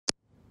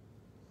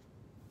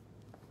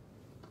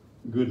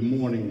Good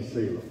morning,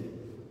 Salem.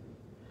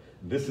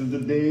 This is the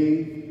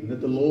day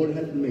that the Lord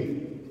has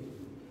made.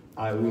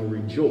 I will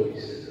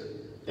rejoice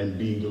and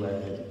be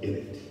glad in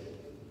it.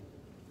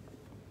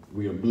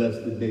 We are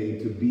blessed today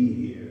to be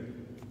here.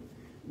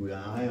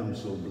 I am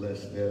so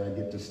blessed that I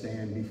get to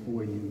stand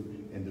before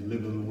you and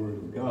deliver the word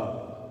of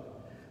God.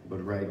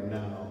 But right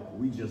now,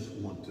 we just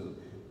want to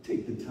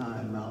take the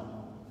time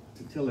out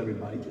to tell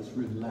everybody, just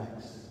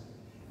relax.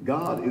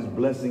 God is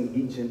blessing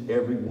each and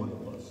every one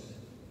of us.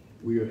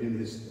 We are in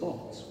his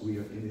thoughts, we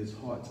are in his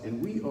hearts,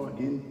 and we are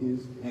in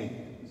his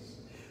hands.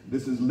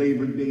 This is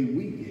Labor Day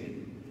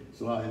weekend,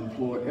 so I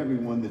implore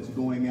everyone that's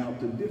going out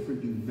to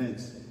different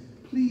events,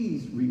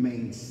 please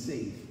remain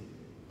safe.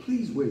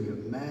 Please wear your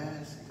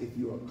mask if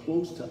you are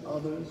close to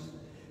others,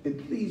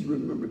 and please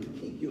remember to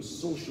keep your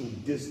social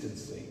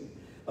distancing.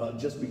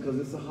 Just because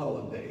it's a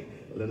holiday,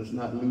 let us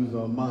not lose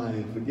our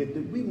mind. Forget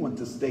that we want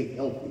to stay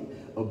healthy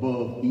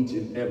above each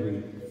and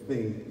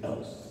everything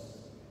else.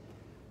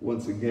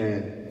 Once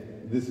again,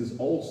 this is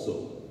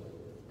also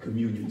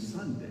Communion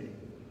Sunday.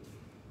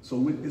 So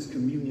with this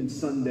Communion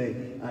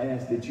Sunday, I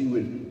ask that you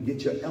would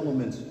get your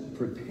elements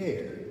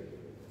prepared,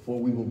 for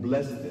we will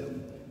bless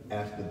them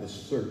after the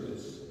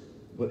service.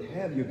 But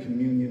have your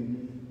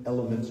communion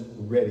elements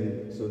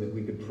ready so that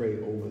we could pray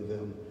over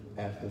them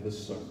after the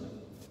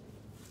sermon.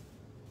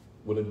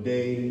 What a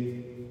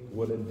day,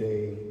 what a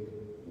day,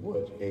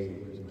 what a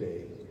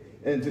day.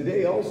 And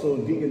today also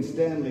Deacon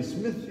Stanley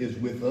Smith is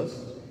with us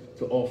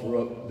to offer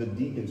up the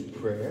deacon's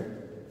prayer.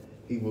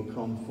 He will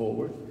come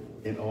forward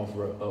and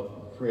offer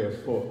up prayer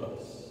for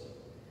us.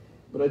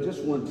 But I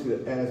just want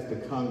to ask the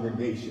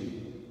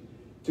congregation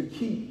to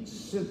keep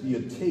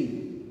Cynthia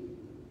Tate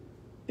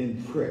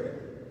in prayer.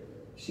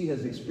 She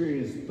has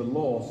experienced the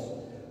loss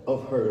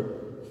of her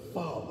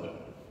father.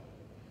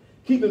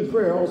 Keep in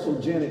prayer also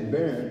Janet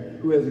Barron,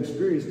 who has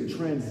experienced the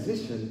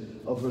transition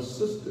of her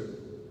sister,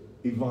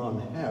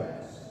 Yvonne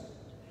Harris.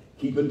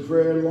 Keep in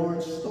prayer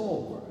Lawrence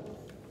Stallworth,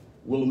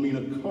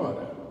 Wilhelmina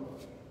Carter,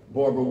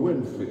 Barbara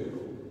Winfield,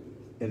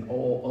 and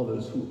all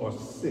others who are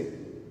sick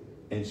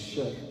and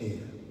shut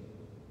in.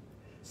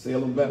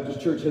 Salem Baptist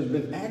Church has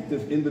been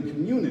active in the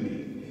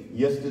community.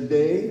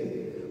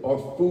 Yesterday, our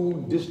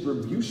food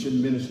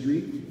distribution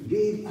ministry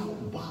gave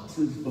out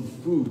boxes of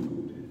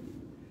food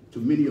to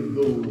many of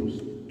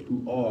those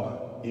who are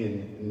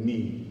in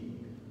need.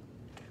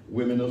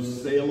 Women of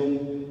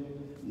Salem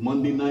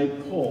Monday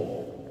night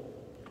call.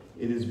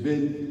 It has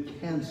been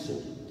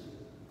canceled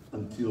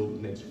until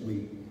next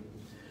week.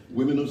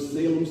 Women of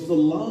Salem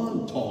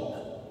Salon Talk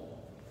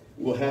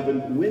will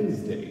happen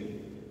Wednesday,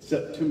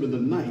 September the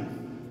 9th,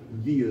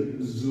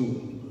 via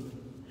Zoom.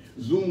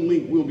 Zoom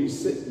link will be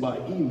sent by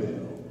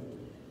email.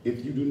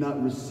 If you do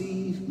not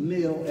receive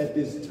mail at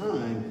this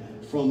time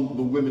from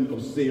the Women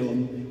of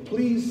Salem,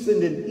 please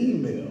send an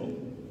email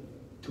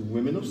to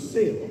Women of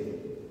Salem,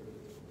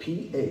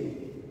 PA@gmail.com.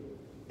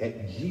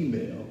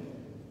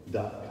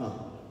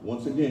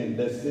 Once again,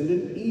 that's send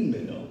an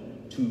email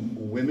to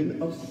Women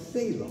of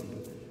Salem,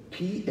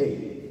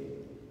 PA@gmail.com.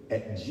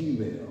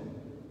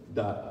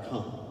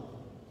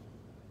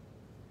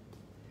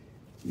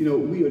 You know,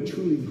 we are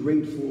truly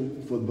grateful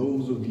for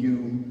those of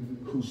you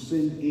who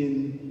send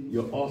in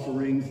your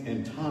offerings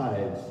and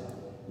tithes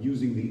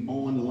using the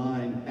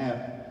online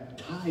app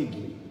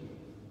Tidely,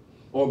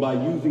 or by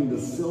using the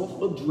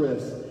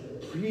self-addressed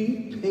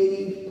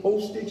prepaid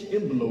postage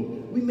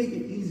envelope. We make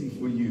it easy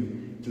for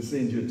you to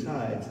send your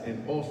tithes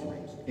and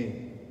offerings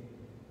in.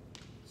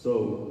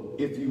 So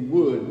if you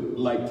would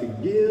like to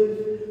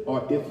give,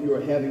 or if you're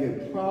having a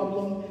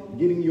problem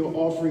getting your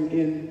offering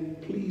in,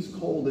 please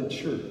call the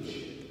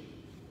church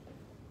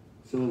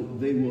so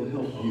they will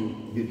help you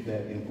get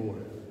that in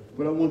order.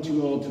 But I want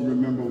you all to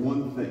remember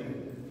one thing,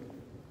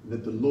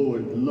 that the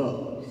Lord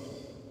loves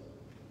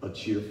a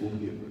cheerful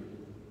giver.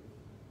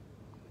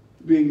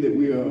 Being that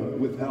we are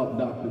without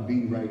Dr.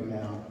 B right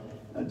now,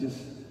 I just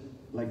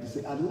like to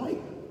say, I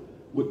like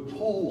what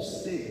Paul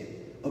said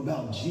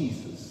about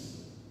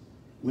Jesus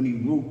when he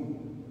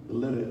wrote the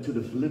letter to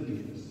the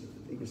Philippians.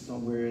 I think it's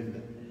somewhere in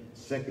the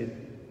 2nd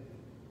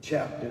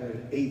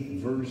chapter, 8th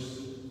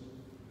verse.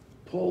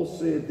 Paul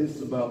said this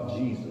about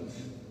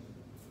Jesus.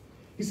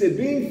 He said,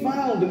 being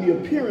found in the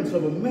appearance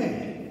of a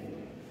man,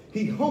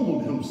 he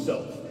humbled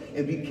himself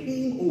and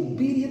became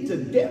obedient to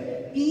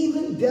death,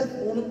 even death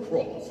on a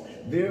cross.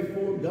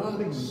 Therefore, God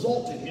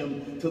exalted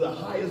him to the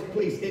highest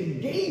place and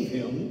gave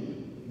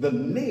him the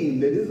name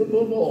that is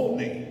above all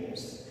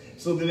names,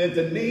 so that at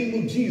the name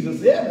of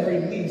Jesus, every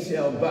knee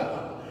shall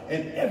bow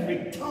and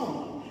every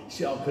tongue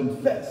shall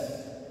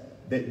confess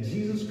that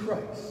Jesus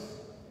Christ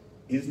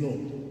is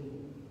Lord.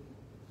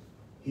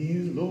 He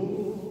is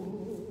Lord.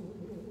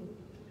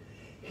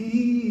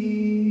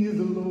 He is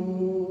the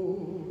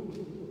Lord.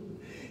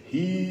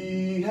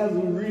 He has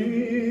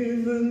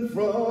risen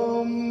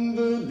from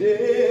the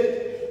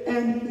dead,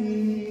 and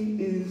he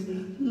is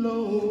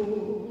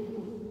Lord.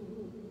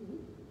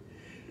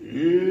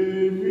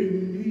 Every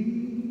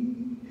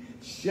knee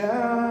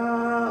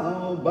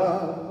shall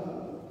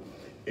bow,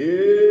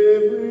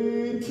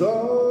 every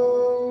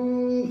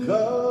tongue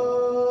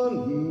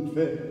confess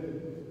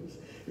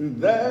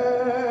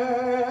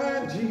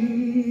that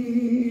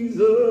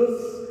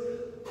Jesus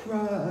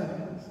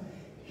Christ,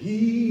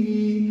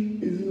 he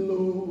is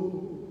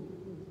Lord.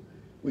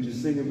 Would you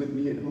sing it with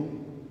me at home?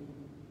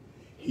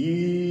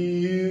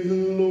 He is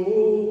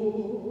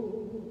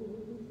Lord.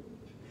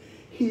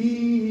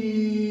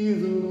 He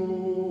is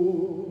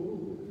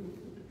Lord.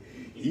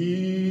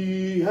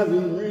 He has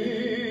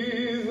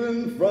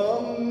risen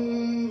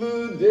from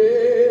the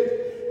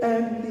dead,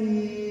 and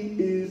he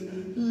is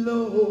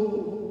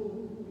Lord.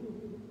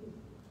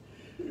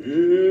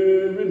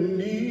 Every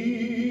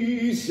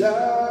knee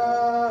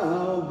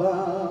shall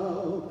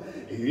bow,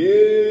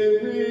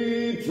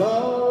 every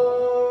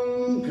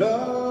tongue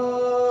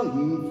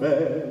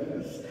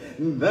confess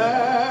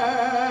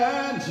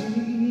that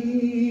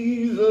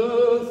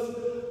Jesus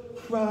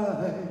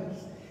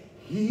Christ,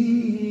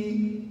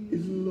 he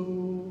is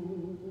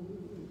Lord.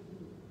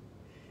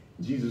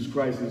 Jesus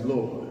Christ is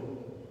Lord,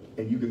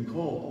 and you can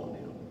call on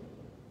him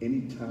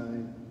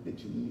anytime that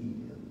you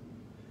need him.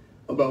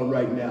 About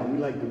right now, we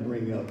like to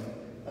bring up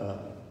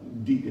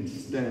Deacon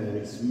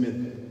Stanley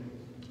Smith,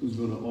 who's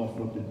going to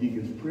offer up the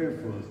deacon's prayer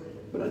for us.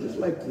 But I'd just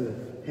like to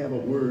have a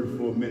word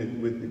for a minute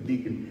with the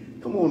deacon.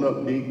 Come on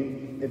up,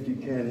 deacon, if you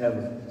can have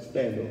a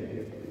stand over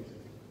here, please.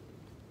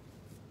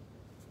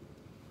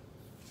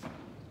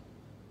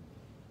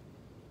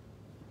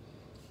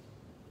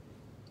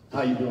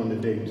 How you doing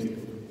today,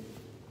 deacon?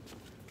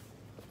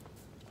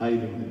 How you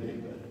doing today,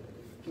 brother?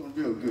 Doing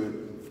real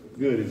good.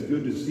 Good. It's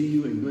good to see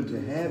you and good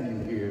to have you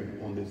here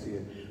on this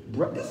here.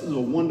 This is a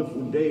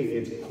wonderful day.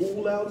 It's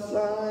cool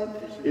outside.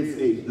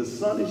 The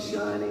sun is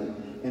shining,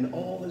 and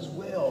all is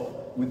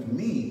well with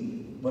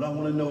me. But I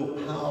want to know,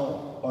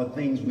 how are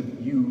things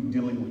with you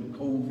dealing with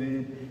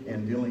COVID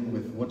and dealing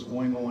with what's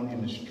going on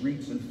in the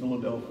streets in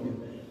Philadelphia?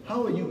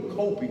 How are you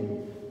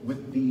coping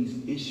with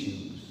these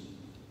issues?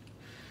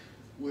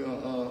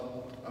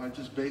 Well, I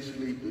just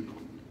basically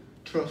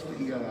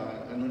trusting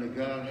God. I know that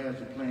God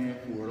has a plan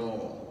for it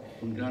all.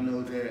 And I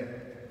know that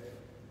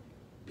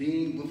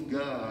being with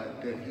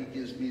God, that he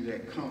gives me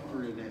that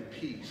comfort and that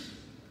peace.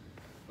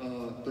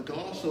 But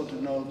also to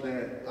know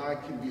that I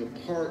can be a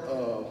part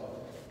of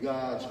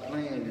God's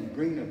plan and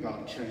bring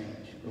about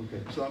change.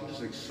 Okay. So I'm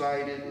just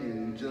excited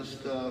and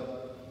just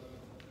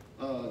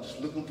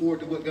looking forward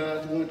to what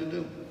God's going to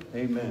do.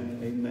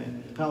 Amen.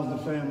 Amen. How's the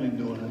family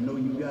doing? I know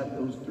you got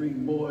those 3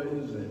 boys,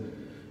 and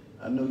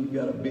I know you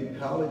got a big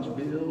college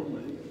bill.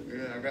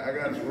 Yeah, I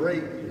got to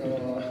break.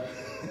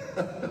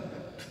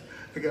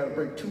 I got to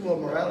break 2 of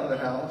them are out of the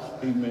house.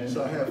 Amen.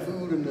 So I have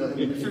food in the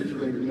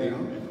refrigerator now.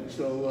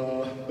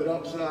 So, but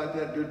outside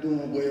that, they're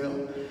doing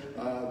well.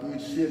 We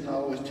sit and I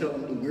always tell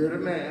them to wear the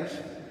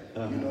mask,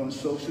 and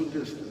social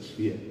distance.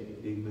 Yeah.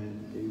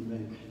 Amen.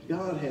 Amen.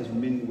 God has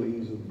many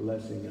ways of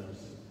blessing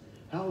us.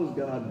 How is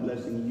God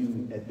blessing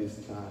you at this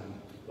time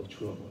of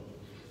trouble?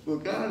 Well,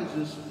 God is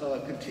just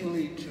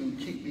continuing to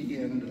keep me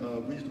in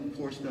reasonable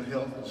portion of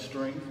health and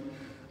strength.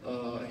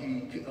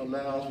 He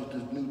allows with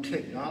this new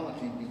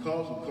technology,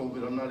 because of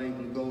COVID, I'm not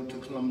able to go to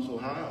Columbus,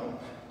 Ohio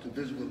to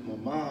visit with my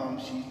mom.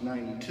 She's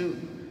 92.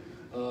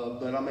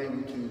 But I'm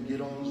able to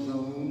get on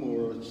Zoom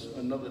or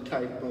another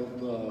type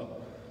of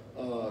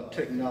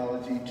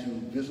technology to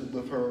visit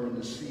with her and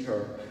to see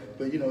her.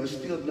 But, it's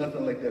still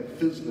nothing like that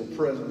physical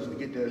presence to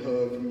get that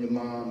hug from your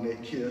mom,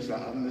 that kiss.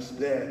 I miss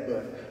that,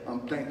 but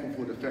I'm thankful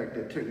for the fact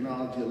that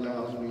technology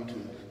allows me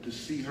to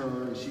see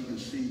her and she can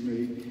see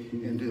me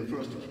and for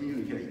us to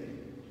communicate.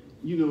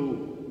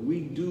 We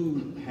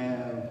do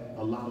have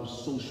a lot of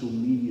social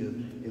media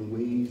and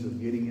ways of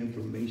getting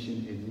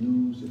information and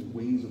news and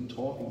ways of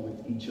talking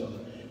with each other.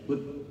 But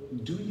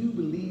do you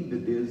believe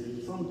that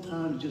there's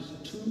sometimes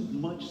just too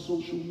much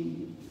social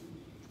media?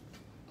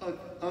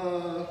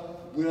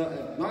 Well,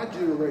 at my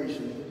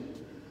generation,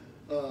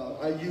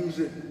 I use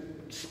it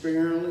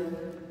sparingly,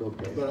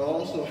 okay, but I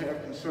also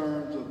have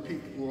concerns of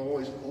people who are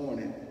always on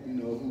it,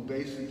 who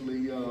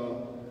basically,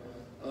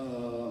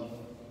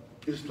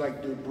 it's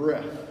like their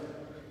breath.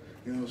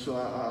 So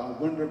I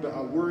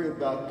worry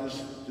about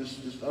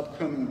this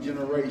upcoming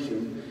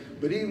generation.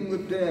 But even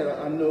with that,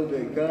 I know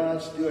that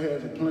God still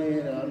has a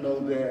plan, and I know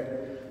that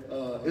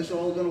it's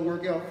all going to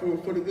work out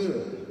for the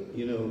good.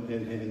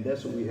 And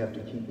that's what we have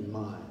to keep in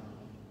mind,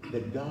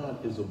 that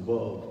God is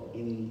above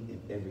any and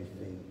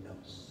everything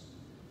else.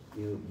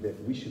 That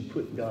we should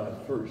put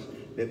God first,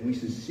 that we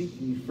should seek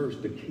ye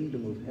first the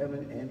kingdom of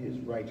heaven and his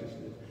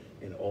righteousness,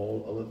 and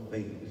all other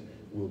things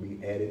will be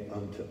added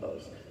unto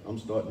us. I'm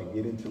starting to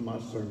get into my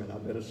sermon. I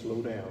better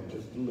slow down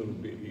just a little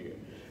bit here.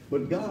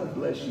 But God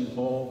bless you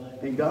all,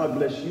 and God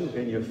bless you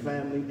and your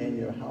family and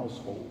your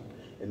household.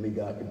 And may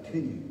God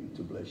continue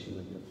to bless you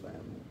and your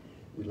family.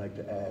 We'd like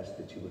to ask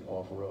that you would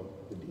offer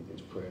up the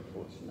deacon's prayer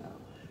for us now,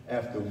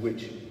 after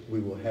which we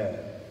will have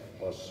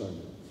our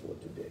sermon for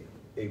today.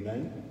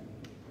 Amen.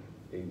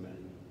 Amen.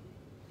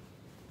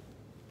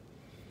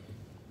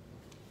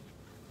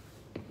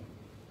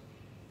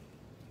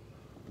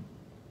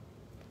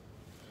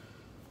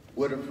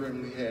 What a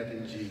friend we have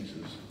in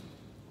Jesus.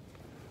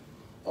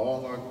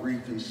 All our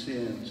grief and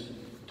sins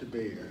to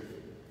bear.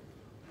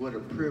 what a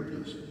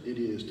privilege it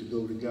is to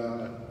go to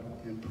God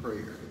in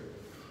prayer.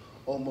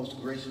 Oh,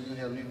 most gracious and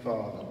heavenly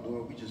Father,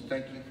 Lord, we just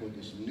thank you for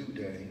this new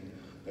day,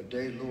 a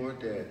day,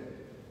 Lord,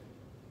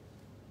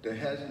 that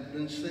hasn't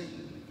been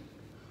seen.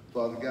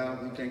 Father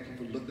God, we thank you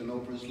for looking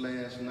over us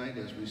last night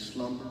as we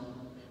slumber,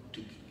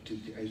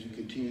 as you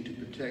continue to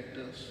protect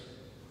us.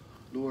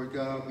 Lord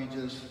God, we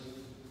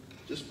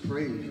just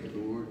praise you,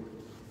 Lord.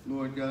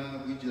 Lord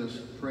God, we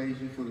just praise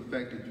you for the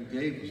fact that you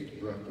gave us the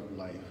breath of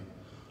life.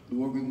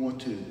 Lord, we want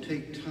to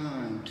take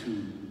time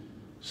to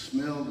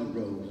smell the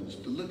roses,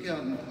 to look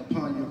out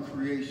upon your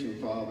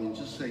creation, Father, and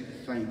just say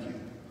thank you.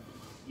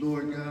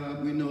 Lord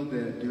God, we know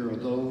that there are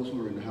those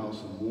who are in the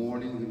house of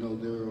mourning. We know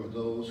there are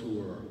those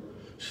who are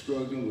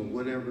struggling with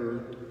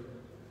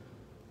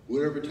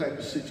whatever type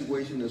of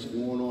situation that's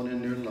going on in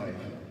their life.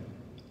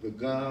 But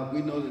God,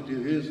 we know that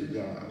there is a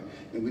God,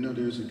 and we know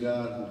there's a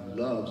God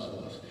who loves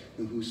us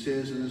and who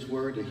says in his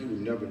word that he will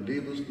never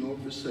leave us nor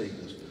forsake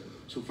us.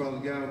 So, Father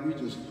God, we're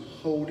just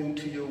holding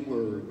to your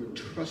word. We're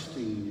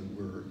trusting in your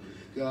word.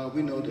 God,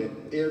 we know that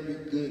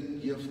every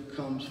good gift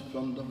comes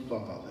from the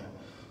Father.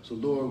 So,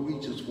 Lord, we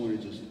just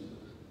want to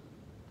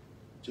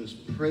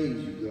just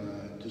praise you,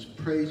 God. Just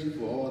praise you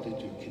for all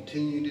that you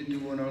continue to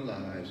do in our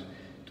lives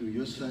through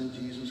your Son,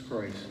 Jesus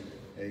Christ.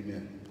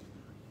 Amen.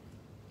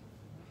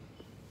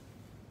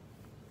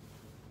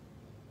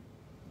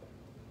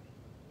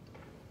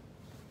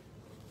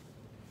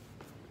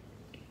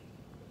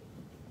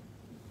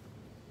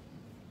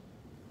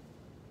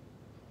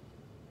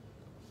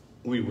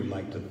 We would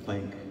like to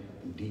thank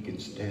Deacon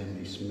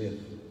Stanley Smith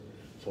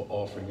for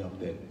offering up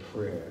that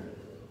prayer.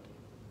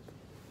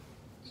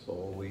 It's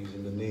always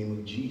in the name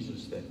of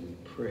Jesus that we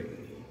pray,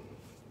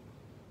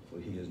 for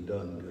he has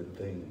done good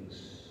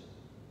things.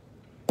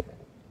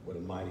 What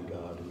a mighty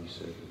God we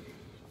serve.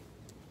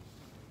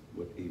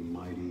 What a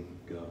mighty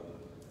God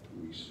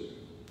we serve.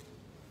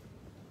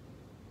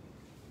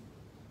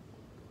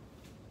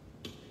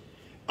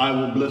 I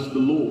will bless the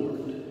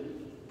Lord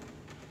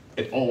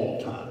at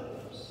all times.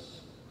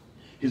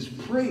 His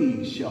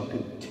praise shall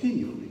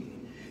continually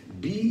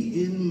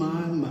be in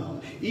my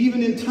mouth.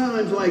 Even in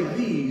times like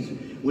these,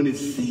 when it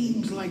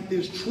seems like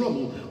there's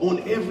trouble on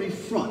every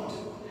front,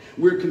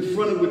 we're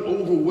confronted with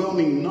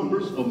overwhelming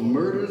numbers of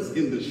murders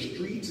in the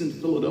streets in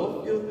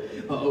Philadelphia.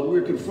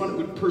 We're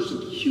confronted with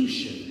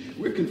persecution.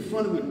 We're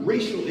confronted with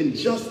racial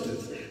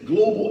injustice,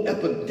 global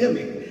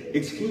epidemic,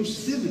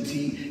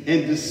 exclusivity,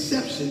 and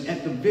deception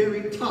at the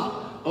very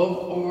top of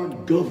our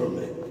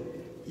government.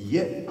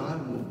 Yet I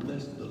will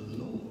bless the Lord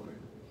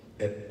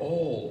at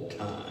all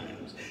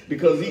times,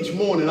 because each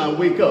morning I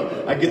wake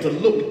up, I get to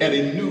look at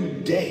a new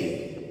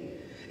day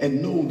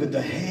and know that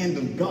the hand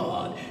of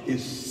God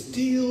is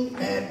still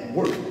at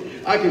work.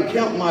 I can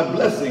count my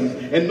blessings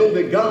and know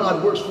that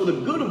God works for the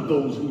good of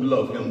those who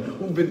love him,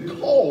 who've been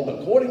called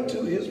according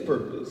to his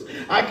purpose.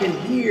 I can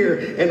hear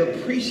and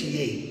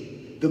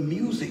appreciate the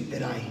music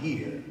that I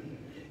hear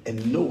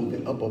and know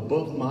that up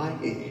above my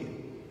head,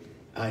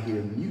 I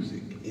hear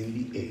music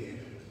in the air.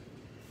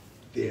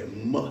 There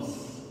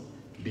must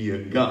be a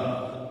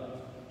God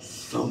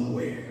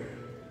somewhere.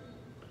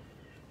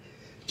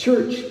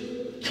 Church,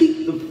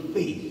 keep the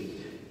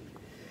faith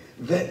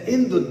that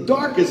in the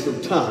darkest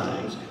of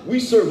times,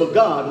 we serve a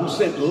God who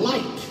sent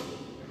light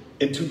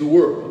into the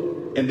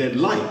world, and that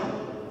light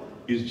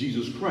is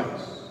Jesus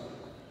Christ,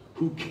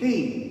 who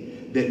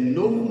came that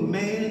no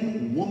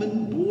man,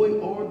 woman, boy,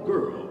 or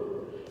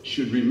girl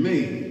should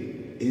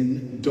remain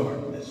in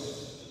darkness.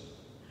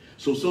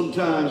 So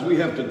sometimes we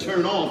have to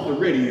turn off the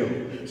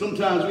radio.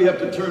 Sometimes we have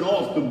to turn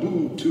off the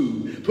boob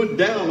tube, put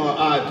down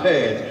our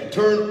iPads,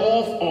 turn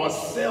off our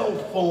cell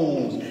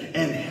phones,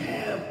 and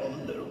have a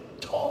little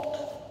talk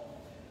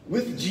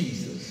with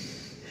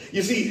Jesus.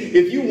 You see,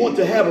 if you want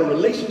to have a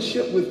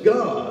relationship with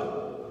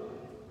God,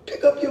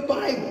 pick up your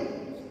Bible.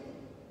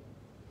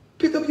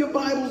 Pick up your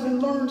Bibles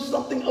and learn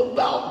something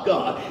about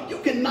God. You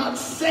cannot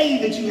say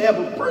that you have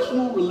a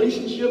personal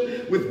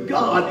relationship with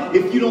God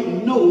if you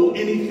don't know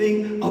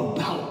anything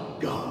about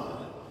God.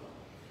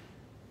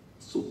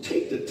 So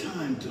take the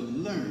time to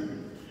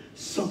learn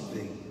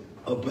something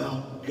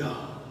about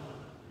God.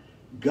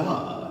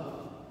 God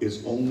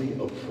is only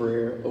a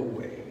prayer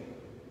away.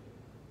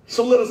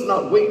 So let us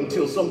not wait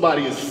until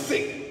somebody is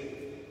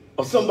sick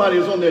or somebody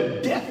is on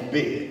their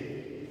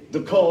deathbed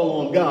to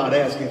call on God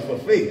asking for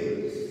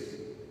favors.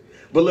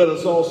 But let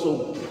us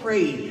also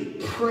pray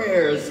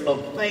prayers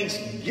of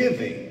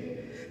thanksgiving.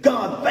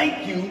 God,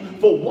 thank you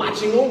for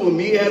watching over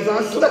me as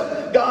I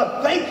slept.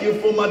 God, thank you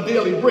for my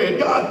daily bread.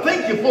 God,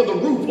 thank you for the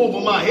roof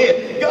over my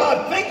head.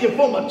 God, thank you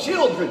for my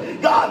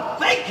children. God,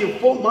 thank you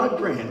for my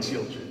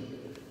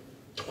grandchildren.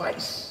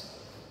 Twice,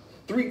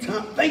 3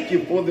 times, thank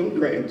you for them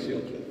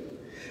grandchildren.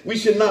 We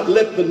should not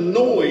let the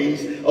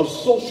noise of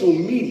social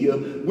media,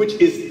 which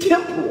is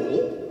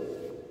temporal,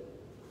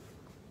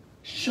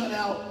 shut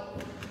out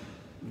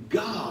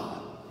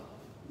God,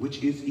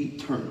 which is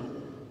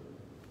eternal.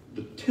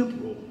 The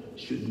temporal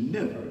should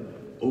never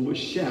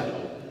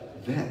overshadow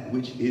that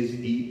which is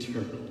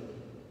eternal.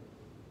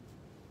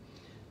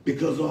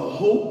 Because our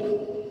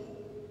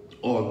hope,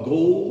 our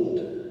goal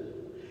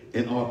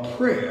and our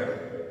prayer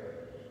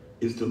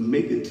is to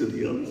make it to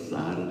the other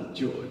side of the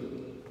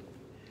Jordan,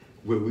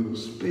 where we will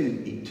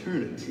spend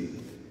eternity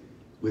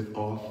with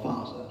our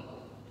Father,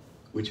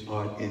 which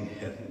art in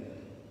heaven.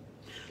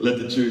 Let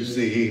the church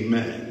say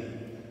amen.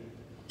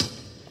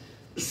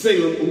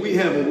 Salem, we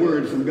have a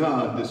word from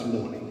God this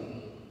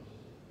morning.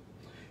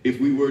 If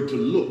we were to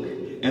look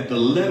at the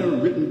letter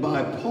written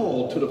by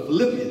Paul to the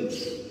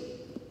Philippians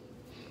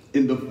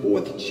in the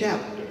 4th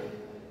chapter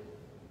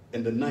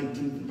and the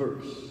 19th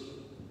verse.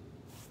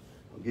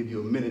 I'll give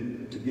you a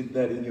minute to get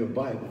that in your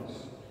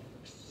Bibles.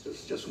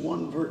 It's just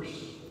one verse.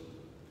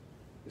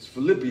 It's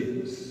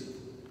Philippians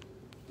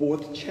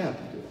 4th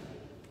chapter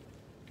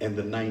and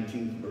the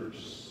 19th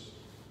verse.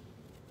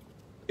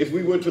 If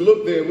we were to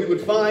look there, we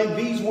would find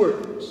these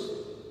words.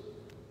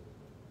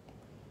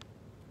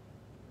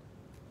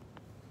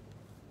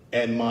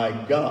 And my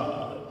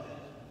God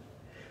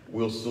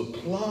will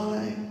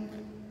supply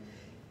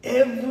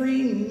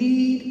every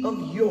need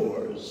of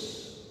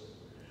yours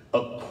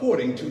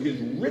according to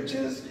his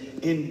riches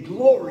in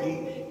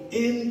glory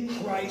in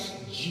Christ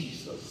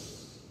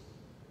Jesus.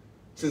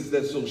 Since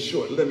that's so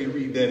short, let me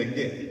read that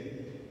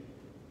again.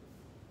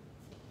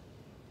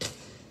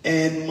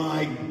 And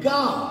my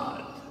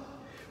God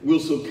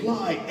will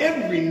supply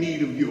every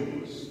need of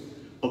yours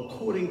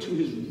according to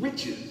his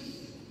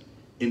riches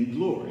in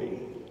glory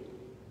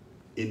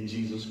in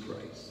Jesus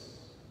Christ.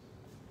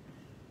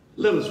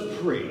 Let us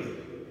pray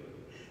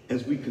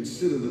as we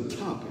consider the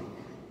topic.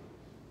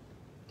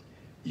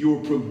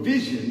 Your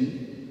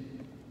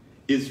provision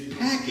is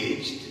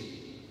packaged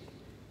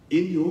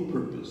in your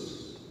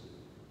purpose.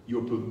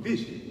 Your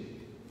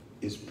provision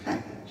is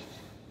packaged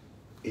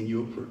in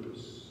your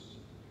purpose.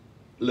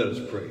 Let us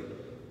pray.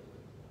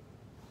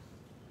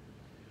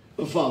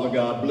 Oh, Father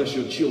God, bless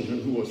your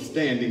children who are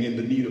standing in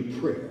the need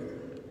of prayer.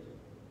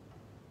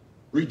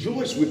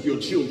 Rejoice with your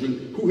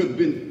children who have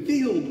been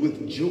filled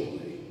with joy,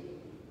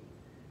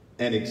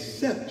 and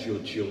accept your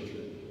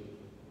children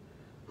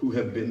who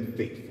have been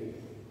faithful.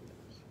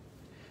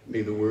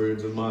 May the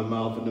words of my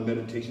mouth and the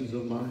meditations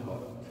of my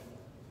heart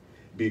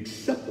be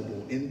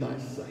acceptable in thy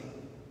sight,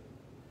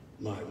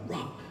 my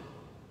rock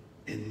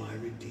and my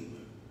redeemer.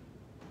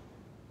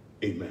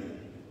 Amen.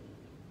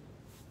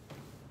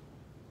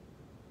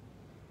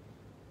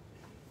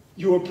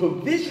 Your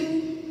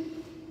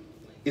provision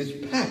is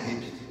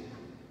packaged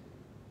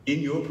in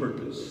your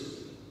purpose.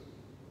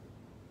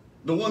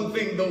 The one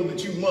thing, though,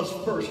 that you must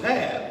first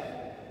have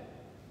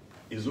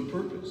is a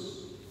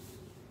purpose.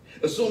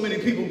 So many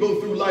people go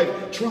through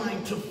life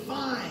trying to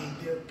find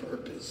their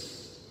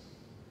purpose.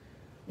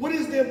 What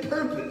is their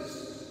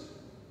purpose?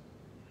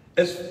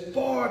 As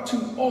far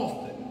too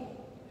often,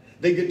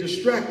 they get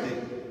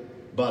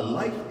distracted by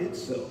life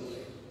itself.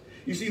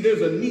 You see,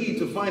 there's a need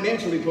to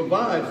financially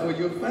provide for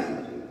your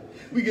family.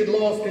 We get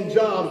lost in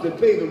jobs that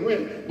pay the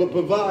rent but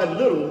provide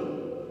little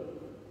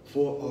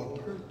for our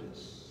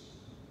purpose.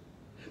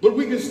 But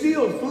we can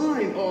still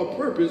find our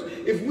purpose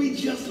if we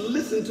just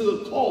listen to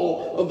the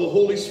call of the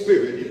Holy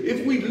Spirit.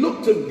 If we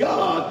look to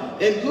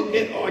God and look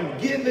at our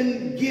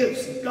given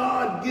gifts,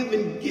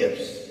 God-given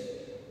gifts.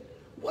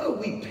 What are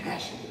we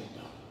passionate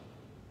about?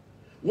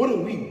 What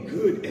are we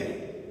good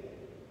at?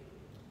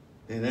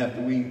 And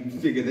after we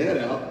figure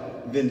that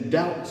out, then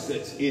doubt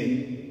sets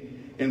in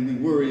and we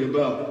worry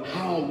about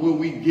how will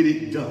we get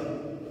it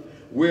done?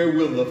 Where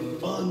will the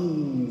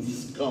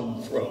funds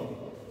come from?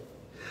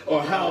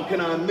 Or how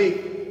can I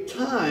make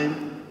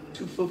time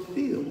to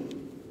fulfill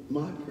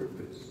my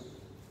purpose?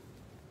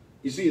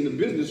 You see, in the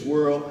business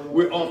world,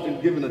 we're often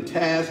given a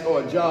task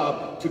or a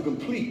job to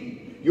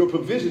complete. Your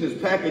provision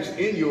is packaged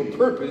in your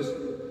purpose,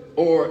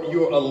 or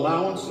your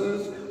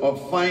allowances, or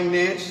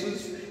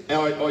finances,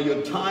 or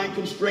your time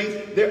constraints.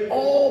 They're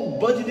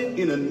all budgeted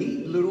in a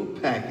neat little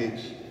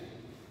package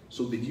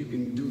so that you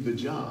can do the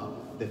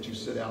job that you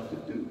set out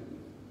to do.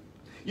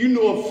 You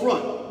know up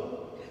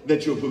front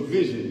that your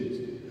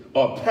provisions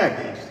are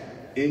packaged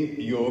in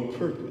your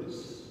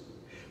purpose.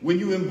 When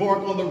you embark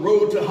on the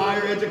road to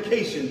higher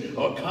education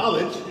or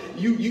college,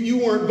 you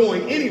weren't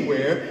going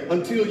anywhere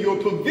until your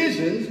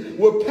provisions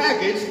were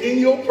packaged in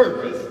your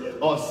purpose.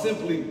 Or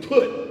simply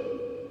put,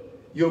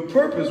 your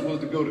purpose was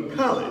to go to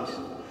college,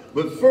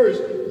 but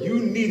first you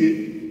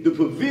needed the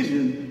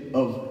provision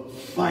of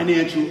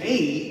financial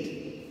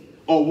aid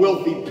or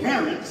wealthy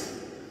parents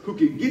who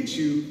could get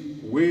you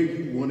where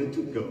you wanted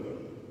to go.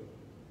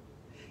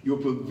 Your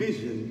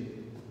provision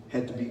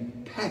had to be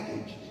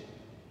packaged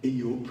in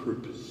your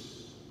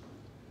purpose.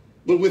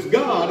 But with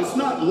God, it's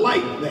not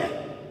like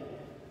that.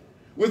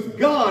 With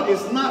God,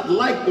 it's not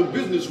like the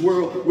business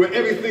world where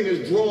everything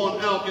is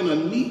drawn out in a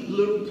neat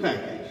little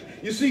package.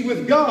 You see,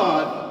 with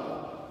God,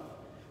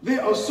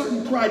 there are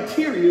certain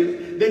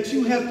criteria that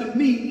you have to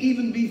meet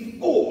even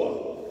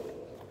before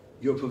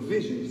your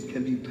provisions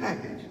can be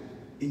packaged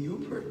in your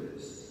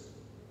purpose.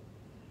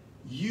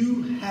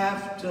 You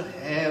have to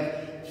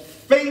have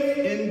faith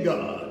in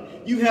God.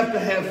 You have to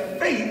have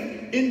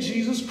faith in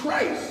Jesus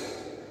Christ.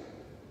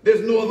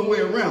 There's no other way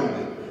around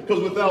it.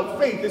 Because without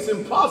faith, it's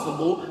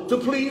impossible to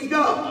please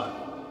God.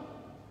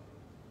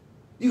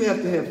 You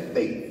have to have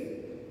faith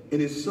in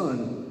his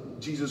son,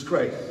 Jesus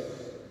Christ.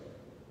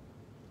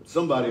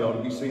 Somebody ought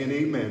to be saying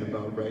amen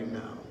about it right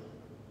now.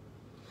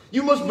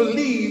 You must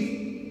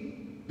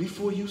believe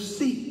before you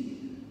see.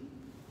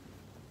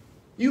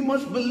 You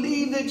must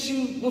believe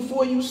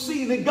before you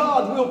see that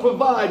God will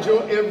provide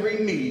your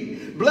every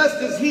need.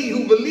 Blessed is he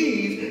who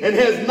believes and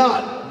has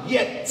not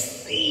yet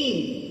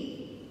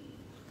seen.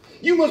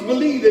 You must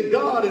believe that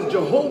God is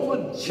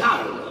Jehovah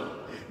Jireh,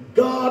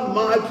 God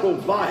my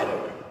provider.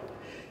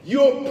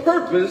 Your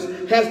purpose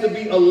has to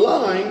be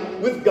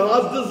aligned with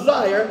God's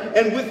desire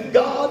and with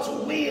God's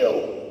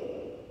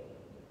will.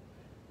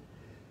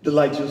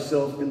 Delight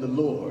yourself in the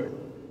Lord,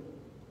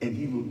 and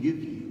he will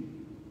give you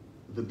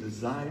the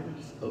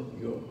desires of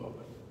your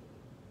heart.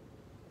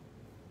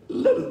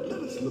 Let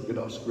us look at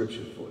our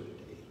scripture for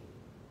today.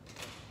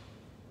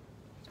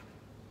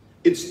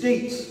 It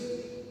states,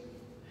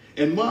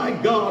 and my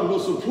God will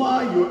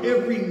supply your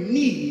every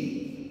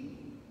need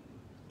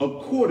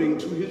according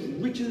to his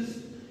riches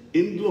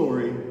in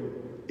glory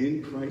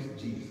in Christ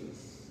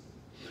Jesus.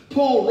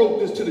 Paul wrote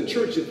this to the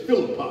church at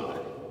Philippi.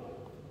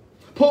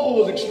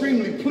 Paul was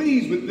extremely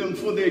pleased with them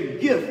for their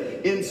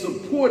gift in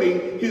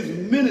supporting his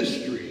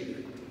ministry.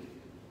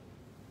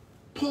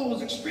 Paul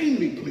was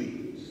extremely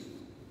pleased.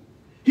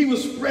 He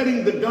was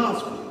spreading the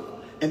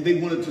gospel, and they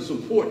wanted to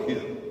support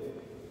him.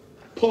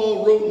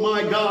 Paul wrote,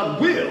 my God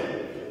will.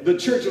 The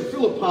church of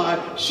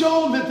Philippi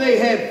showed that they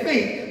had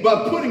faith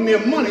by putting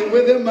their money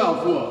where their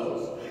mouth was,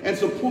 and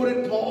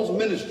supported Paul's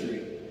ministry.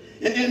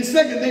 And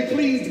second, they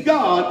pleased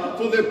God,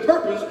 for their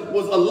purpose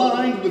was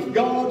aligned with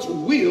God's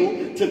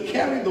will to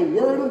carry the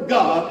word of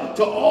God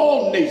to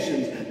all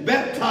nations,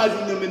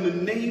 baptizing them in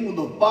the name of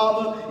the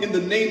Father, in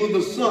the name of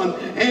the Son,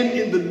 and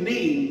in the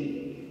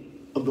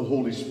name of the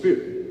Holy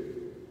Spirit.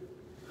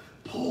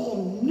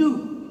 Paul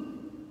knew.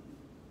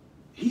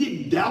 He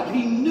didn't doubt.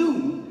 He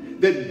knew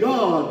that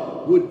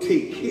God would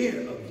take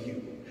care of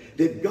you,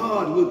 that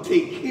God will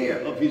take care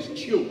of his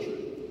children,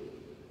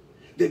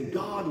 that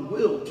God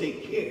will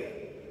take care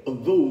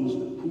of those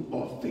who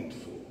are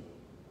faithful.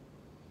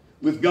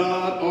 With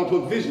God, our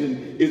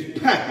provision is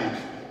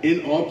packaged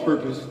in our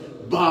purpose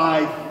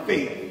by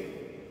faith.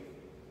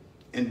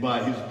 And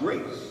by his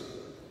grace,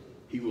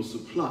 he will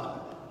supply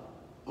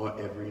our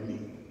every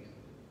need.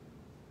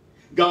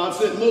 God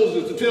sent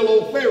Moses to tell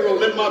old Pharaoh,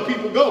 let my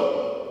people go.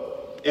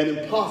 An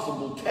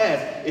impossible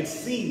task, it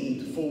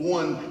seemed, for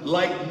one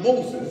like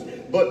Moses,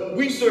 but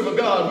we serve a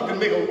God who can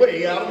make a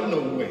way out of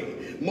no way.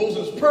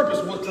 Moses'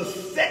 purpose was to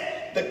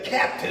set the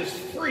captives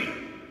free.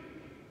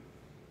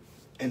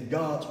 And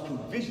God's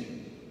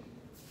provision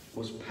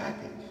was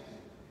packaged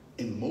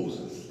in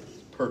Moses'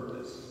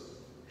 purpose.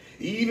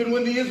 Even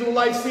when the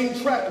Israelites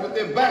seemed trapped with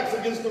their backs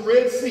against the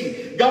Red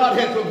Sea, God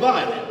had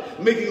provided,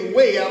 making a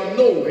way out of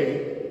no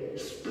way,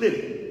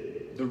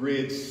 splitting the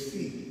Red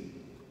Sea.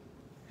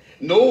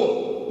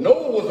 Noah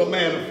was a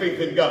man of faith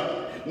in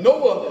God.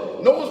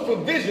 Noah's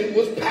provision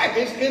was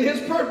packaged in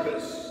his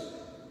purpose.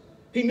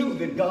 He knew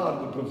that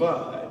God would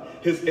provide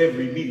his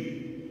every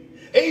need.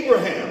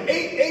 Abraham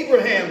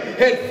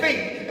had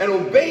faith and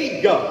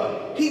obeyed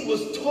God. He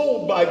was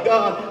told by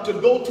God to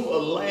go to a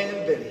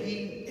land that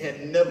he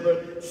had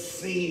never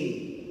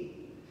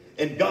seen.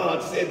 And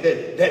God said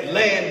that that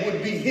land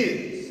would be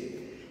his.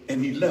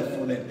 And he left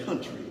for that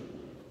country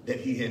that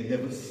he had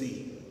never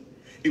seen.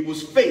 It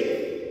was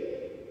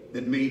faith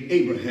that made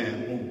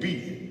Abraham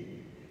obedient.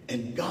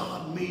 And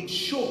God made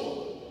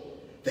sure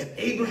that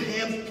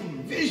Abraham's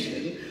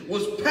provision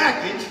was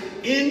packaged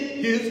in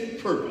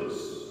his purpose.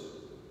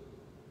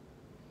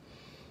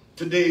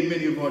 Today,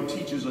 many of our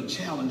teachers are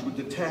challenged with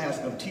the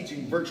task of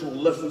teaching virtual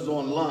lessons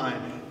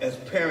online as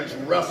parents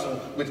wrestle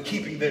with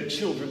keeping their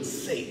children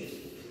safe.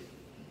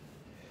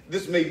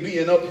 This may be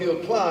an uphill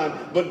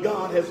climb, but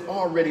God has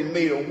already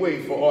made a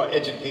way for our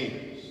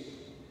educators.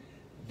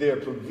 Their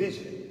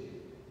provision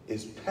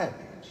is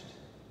packaged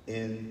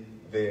in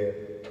their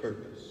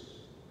purpose.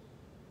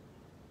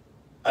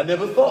 I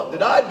never thought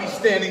that I'd be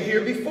standing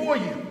here before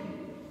you.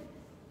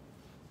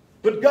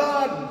 But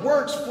God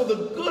works for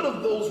the good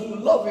of those who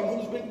love him,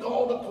 who's been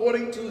called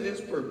according to his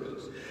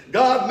purpose.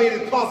 God made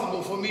it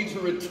possible for me to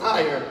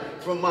retire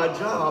from my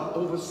job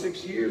over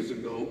 6 years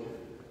ago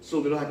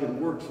so that I could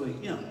work for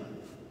him.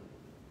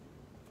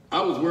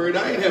 I was worried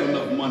I didn't have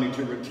enough money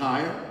to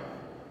retire.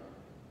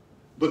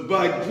 But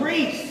by the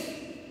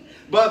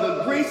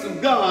grace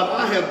of God,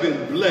 I have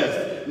been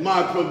blessed.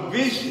 My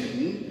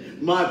provision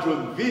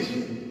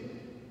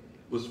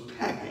was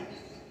packaged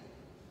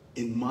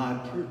in my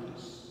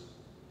purpose.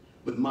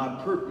 But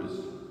my purpose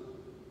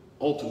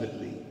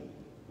ultimately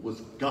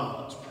was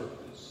God's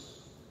purpose.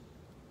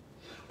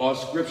 Our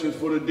scripture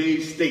for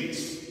today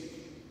states,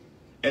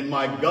 and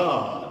my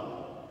God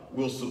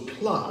will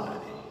supply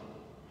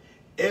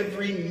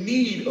every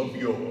need of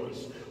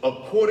yours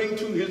according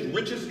to his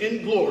riches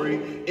in glory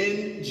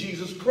in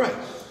Jesus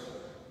Christ.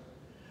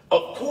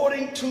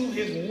 According to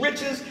his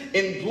riches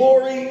in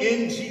glory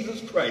in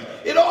Jesus Christ.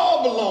 It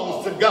all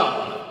belongs to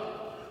God.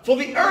 For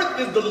the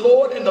earth is the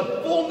Lord and the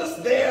fullness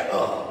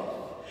thereof,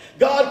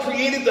 God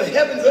created the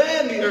heavens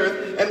and the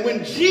earth, and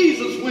when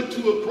Jesus went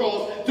to a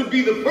cross to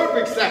be the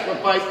perfect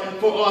sacrifice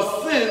for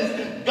our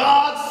sins,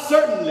 God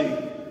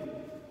certainly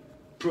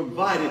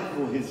provided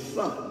for his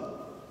son.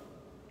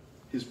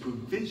 His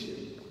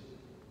provisions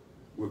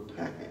were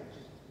packaged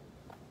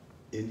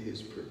in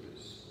his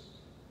purpose.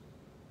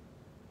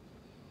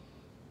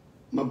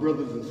 My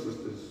brothers and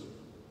sisters,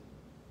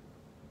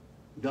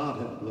 God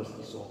has blessed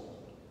us all.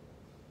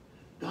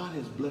 God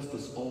has blessed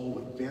us all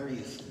with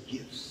various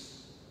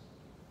gifts.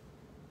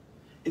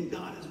 And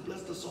God has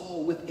blessed us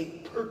all with a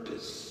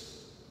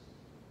purpose.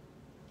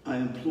 I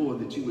implore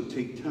that you would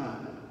take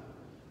time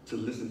to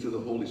listen to the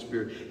Holy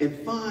Spirit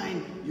and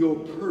find your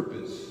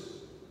purpose.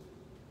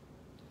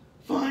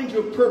 Find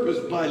your purpose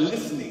by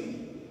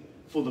listening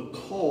for the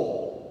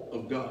call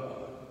of God.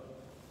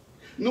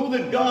 Know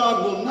that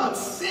God will not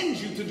send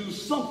you to do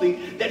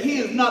something that he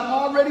has not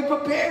already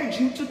prepared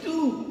you to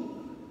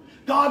do.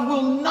 God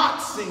will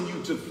not send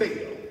you to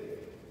fail.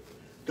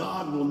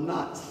 God will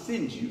not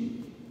send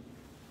you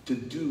to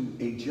do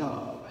a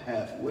job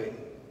halfway,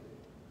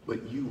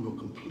 but you will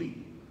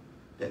complete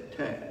that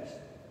task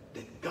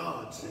that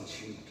God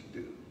sent you to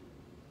do.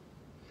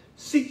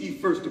 Seek ye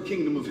first the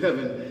kingdom of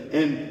heaven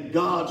and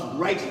God's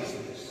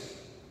righteousness,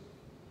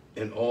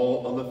 and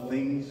all other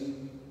things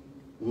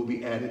will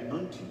be added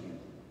unto you.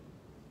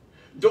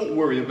 Don't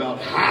worry about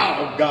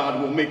how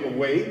God will make a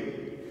way.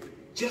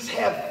 Just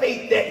have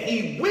faith that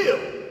he will.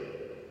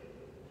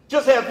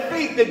 Just have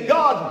faith that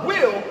God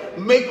will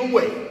make a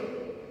way.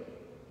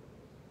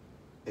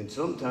 And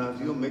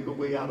sometimes he'll make a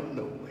way out of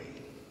no way.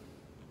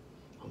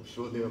 I'm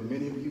sure there are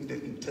many of you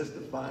that can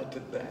testify to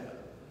that.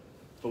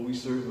 For we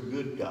serve a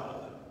good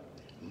God.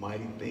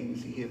 Mighty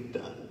things he has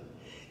done.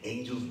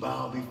 Angels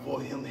bow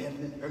before him.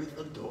 Heaven and earth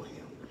adore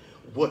him.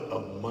 What a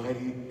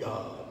mighty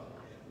God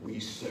we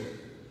serve.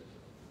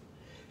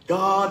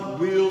 God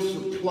will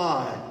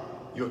supply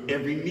your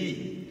every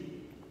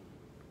need,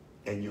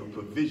 and your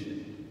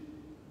provision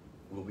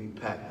will be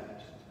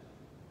packaged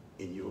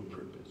in your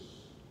purpose.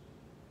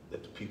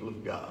 Let the people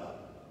of God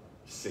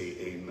say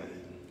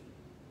amen.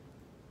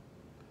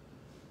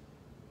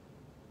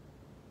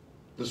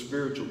 The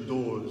spiritual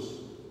doors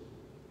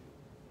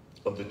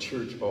of the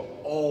church are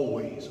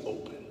always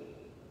open.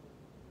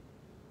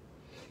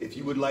 If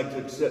you would like to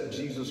accept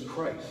Jesus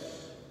Christ,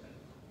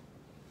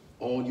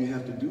 all you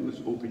have to do is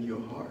open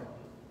your heart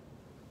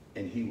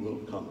and he will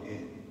come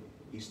in.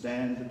 He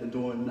stands at the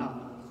door and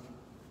knocks,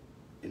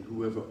 and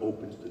whoever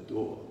opens the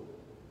door,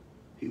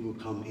 he will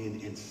come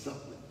in and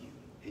sup with you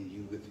and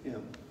you with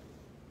him.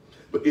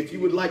 But if you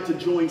would like to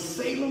join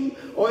Salem,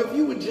 or if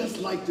you would just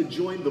like to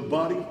join the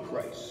body of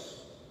Christ,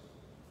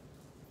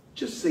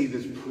 just say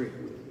this prayer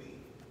with me.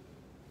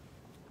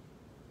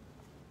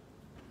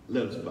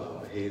 Let us bow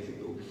our heads and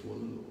go before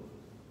the Lord.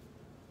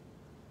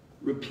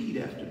 Repeat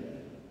after me.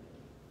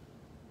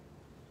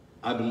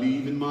 I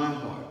believe in my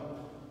heart,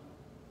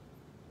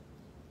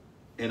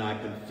 and I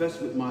confess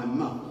with my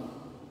mouth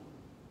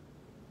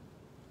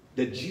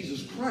that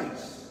Jesus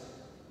Christ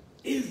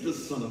is the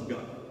Son of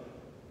God.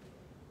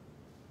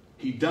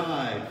 He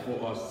died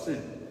for our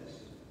sins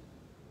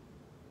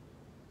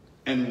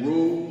and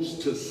rose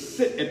to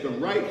sit at the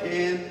right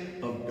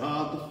hand of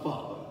God the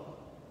Father,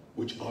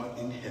 which art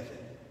in heaven.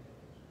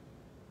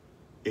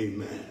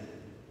 Amen.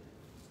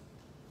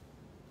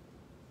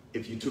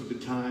 If you took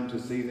the time to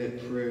say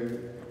that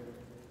prayer,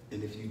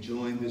 and if you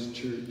join this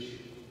church,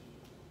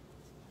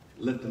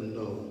 let them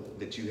know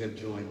that you have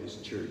joined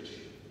this church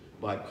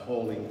by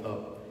calling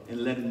up,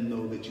 and let them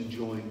know that you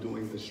joined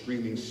during the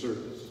streaming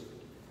service,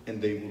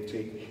 and they will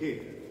take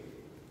care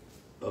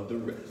of the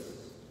rest.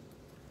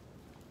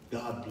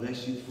 God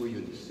bless you for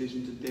your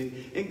decision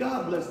today, and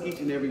God bless each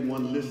and every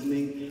one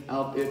listening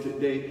out there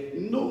today.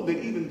 Know that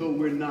even though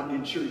we're not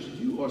in church,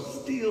 you are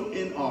still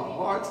in our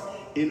hearts,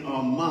 in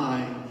our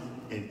minds,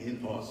 and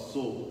in our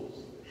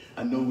souls.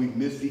 I know we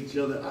miss each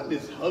other. I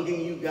miss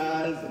hugging you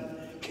guys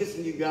and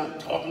kissing you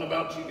guys, talking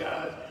about you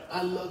guys.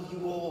 I love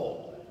you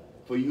all,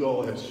 for you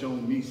all have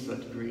shown me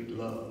such great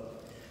love.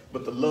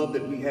 But the love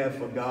that we have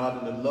for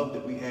God and the love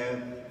that we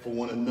have for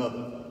one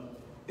another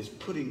is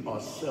putting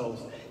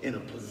ourselves in a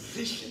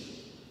position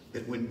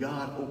that when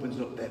God opens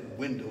up that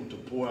window to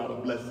pour out a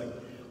blessing,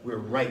 we're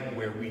right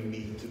where we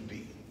need to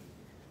be.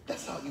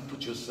 That's how you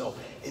put yourself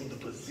in the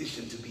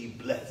position to be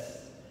blessed.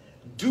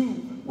 Do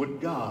what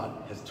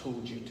God has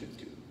told you to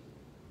do.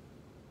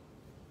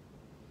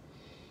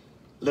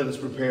 Let us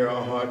prepare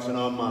our hearts and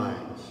our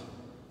minds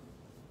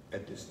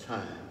at this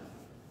time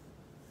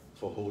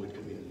for Holy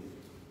Communion.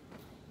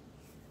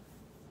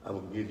 I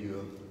will give you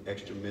an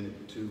extra minute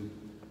or two.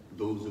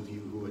 Those of you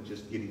who are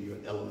just getting your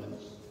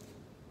elements,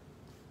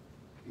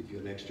 give you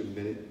an extra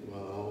minute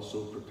while I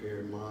also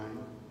prepare mine.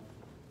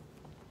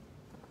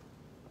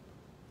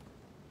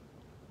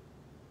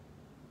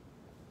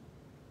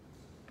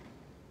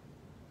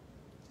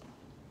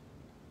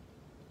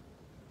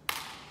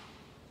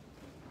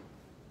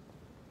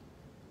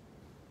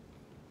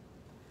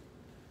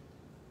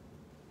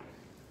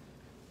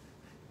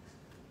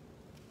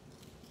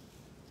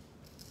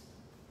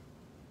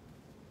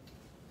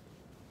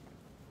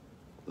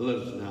 Let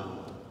us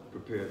now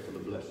prepare for the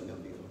blessing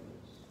of the elements.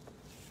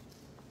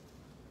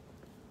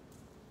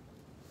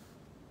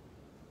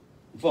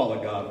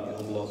 Father God, we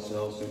humble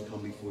ourselves and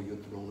come before your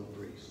throne of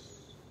grace,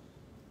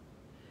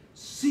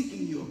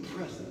 seeking your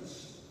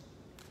presence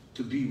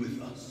to be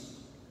with us.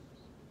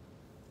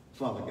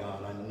 Father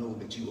God, I know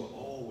that you are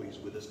always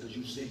with us because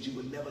you said you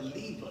would never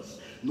leave us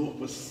nor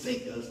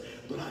forsake us,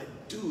 but I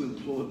do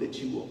implore that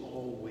you will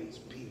always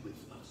be with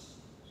us.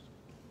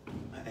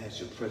 I ask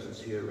your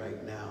presence here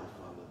right now,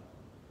 Father,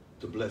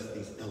 to bless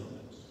these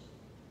elements.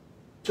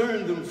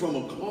 Turn them from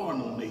a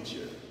carnal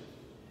nature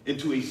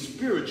into a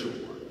spiritual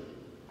one,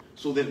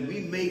 so that we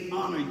may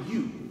honor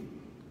you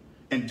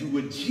and do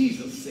what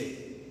Jesus said,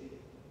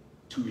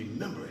 to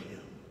remember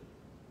him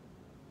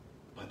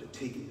by the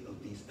taking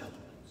of these elements.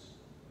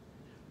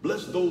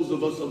 Bless those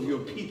of us of your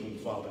people,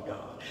 Father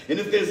God. And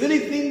if there's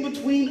anything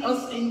between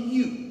us and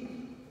you,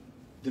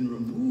 then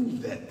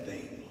remove that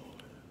thing,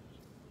 Lord.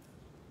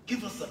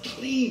 Give us a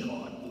clean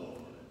heart, Lord,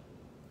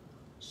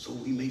 so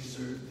we may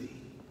serve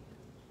thee.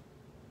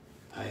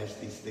 I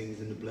ask these things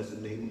in the blessed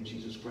name of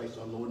Jesus Christ,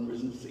 our Lord and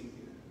risen Savior.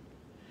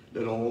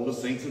 Let all the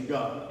saints of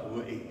God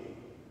who are able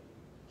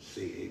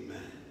say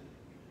amen,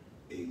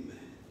 amen,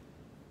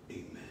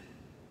 amen.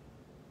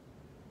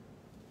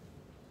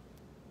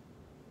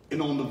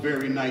 And on the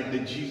very night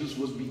that Jesus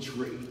was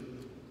betrayed,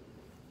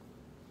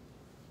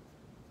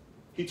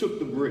 he took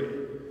the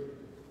bread,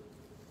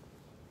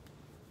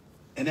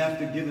 and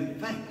after giving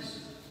thanks,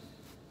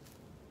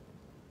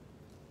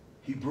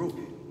 he broke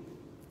it,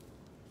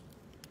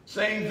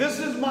 saying, "This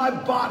is my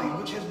body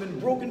which has been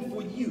broken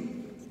for you.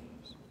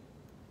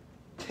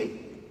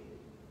 Take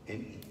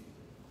and eat."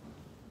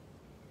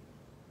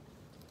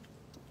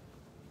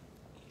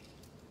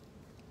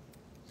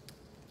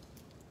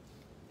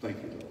 Thank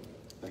you, Lord.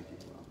 Thank you,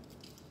 Father.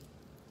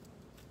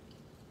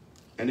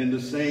 And in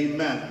the same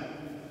manner,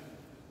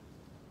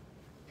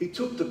 he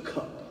took the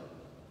cup,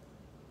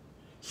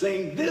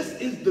 saying, "This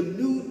is the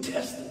New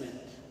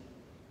Testament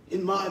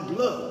in my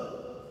blood,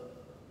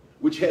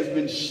 which has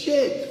been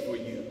shed for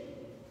you.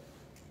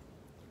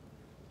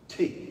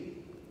 Take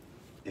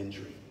and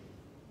drink."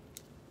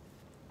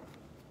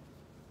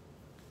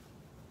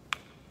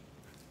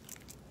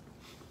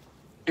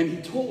 And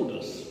he told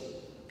us,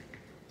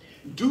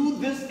 "Do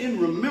this in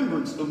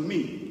remembrance of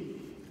me,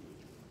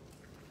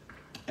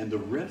 and the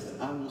rest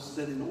I will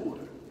set in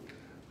order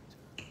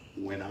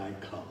when I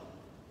come."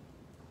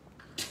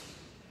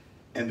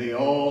 And they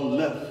all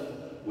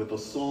left with a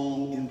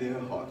song in their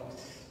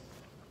hearts.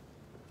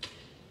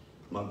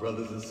 My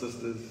brothers and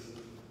sisters,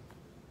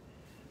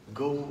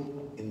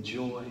 go in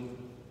joy,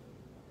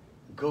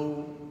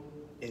 go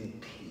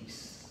in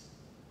peace,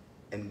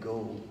 and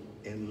go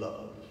in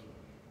love.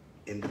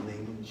 In the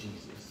name of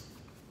Jesus.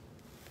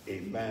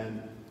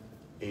 Amen,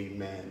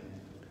 amen,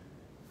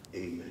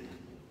 amen.